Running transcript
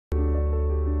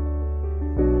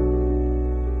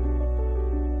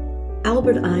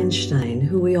Albert Einstein,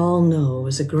 who we all know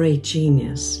was a great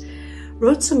genius,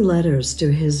 wrote some letters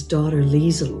to his daughter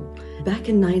Lieserl back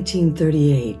in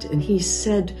 1938, and he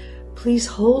said, "Please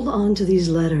hold on to these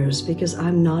letters because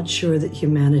I'm not sure that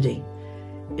humanity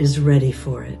is ready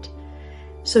for it."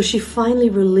 So she finally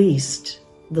released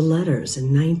the letters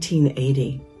in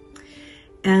 1980.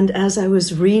 And as I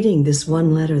was reading this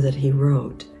one letter that he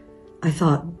wrote, I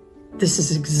thought, this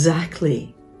is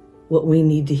exactly what we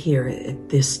need to hear at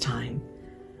this time.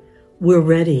 We're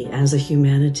ready as a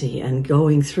humanity and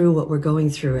going through what we're going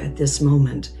through at this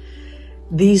moment.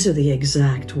 These are the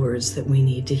exact words that we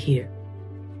need to hear.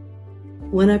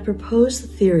 When I proposed the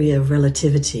theory of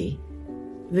relativity,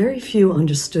 very few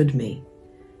understood me.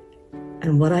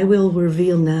 And what I will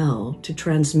reveal now to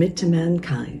transmit to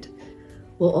mankind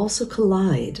will also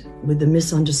collide with the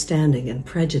misunderstanding and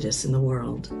prejudice in the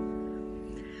world.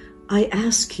 I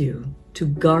ask you to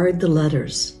guard the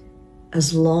letters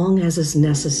as long as is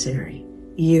necessary,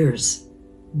 years,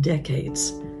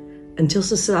 decades, until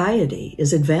society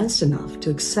is advanced enough to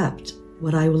accept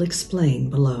what I will explain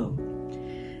below.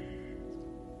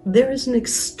 There is an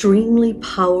extremely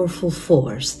powerful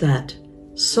force that,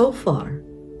 so far,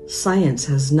 science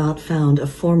has not found a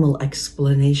formal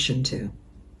explanation to.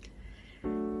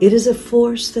 It is a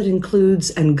force that includes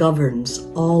and governs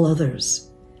all others,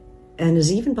 and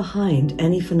is even behind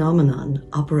any phenomenon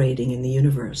operating in the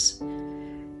universe,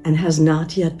 and has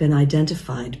not yet been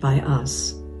identified by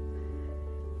us.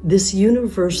 This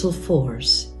universal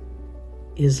force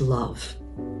is love.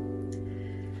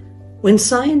 When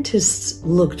scientists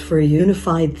looked for a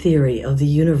unified theory of the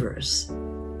universe,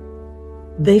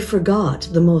 they forgot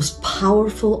the most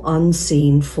powerful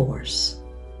unseen force.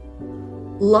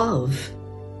 Love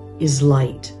is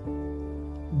light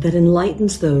that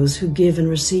enlightens those who give and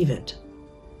receive it.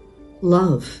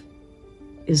 Love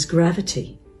is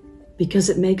gravity because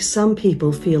it makes some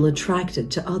people feel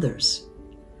attracted to others.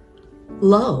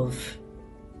 Love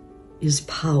is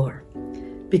power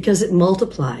because it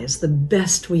multiplies the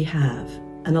best we have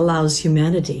and allows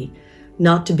humanity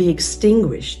not to be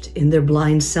extinguished in their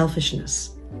blind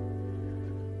selfishness.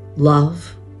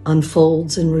 Love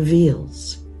unfolds and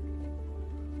reveals.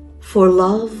 For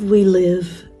love we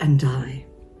live and die.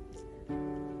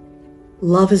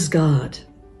 Love is God,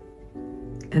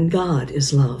 and God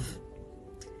is love.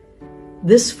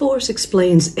 This force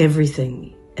explains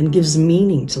everything and gives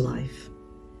meaning to life.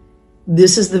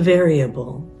 This is the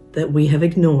variable that we have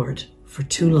ignored for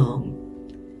too long.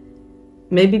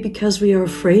 Maybe because we are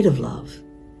afraid of love,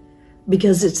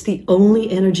 because it's the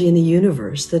only energy in the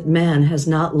universe that man has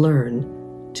not learned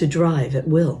to drive at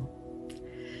will.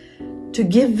 To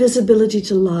give visibility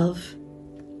to love,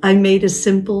 I made a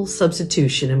simple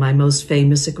substitution in my most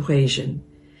famous equation.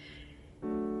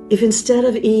 If instead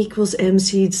of E equals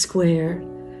mc squared,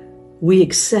 we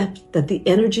accept that the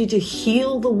energy to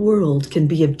heal the world can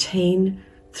be obtained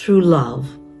through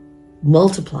love,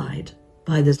 multiplied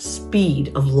by the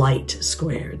speed of light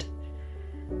squared,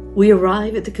 we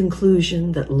arrive at the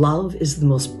conclusion that love is the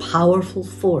most powerful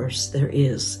force there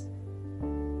is,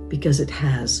 because it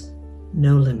has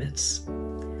no limits.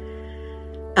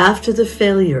 After the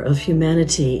failure of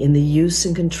humanity in the use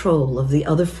and control of the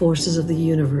other forces of the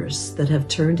universe that have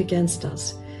turned against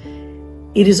us,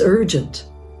 it is urgent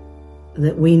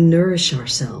that we nourish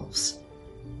ourselves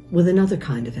with another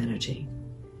kind of energy.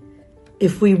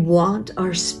 If we want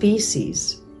our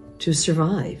species to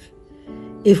survive,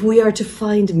 if we are to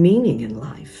find meaning in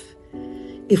life,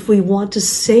 if we want to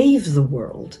save the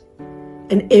world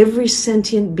and every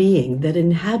sentient being that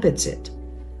inhabits it,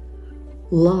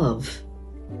 love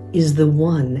is the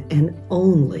one and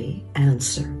only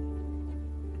answer.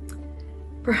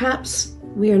 Perhaps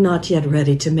we are not yet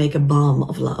ready to make a bomb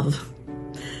of love,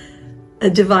 a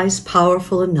device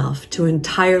powerful enough to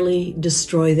entirely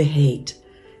destroy the hate,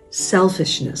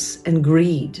 selfishness, and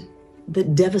greed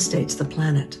that devastates the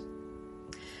planet.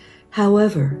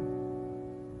 However,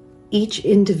 each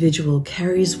individual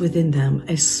carries within them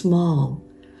a small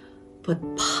but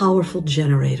powerful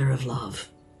generator of love,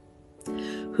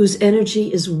 whose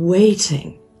energy is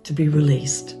waiting to be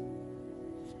released.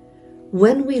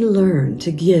 When we learn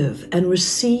to give and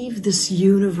receive this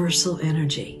universal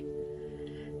energy,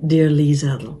 dear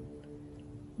Lieserl,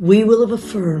 we will have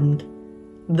affirmed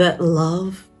that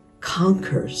love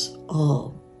conquers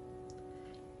all,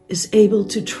 is able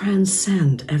to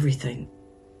transcend everything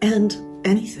and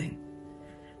anything,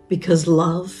 because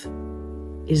love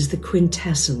is the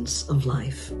quintessence of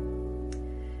life.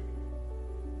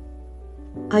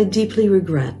 I deeply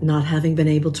regret not having been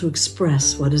able to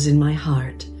express what is in my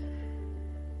heart,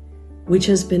 which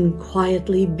has been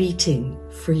quietly beating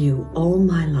for you all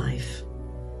my life.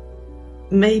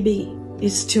 Maybe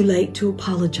it's too late to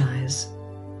apologize.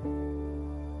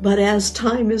 But as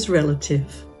time is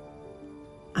relative,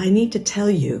 I need to tell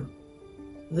you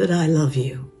that I love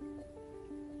you.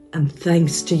 And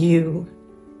thanks to you,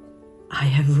 I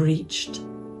have reached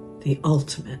the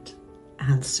ultimate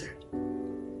answer.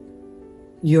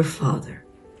 Your father,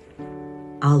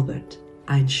 Albert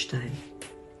Einstein.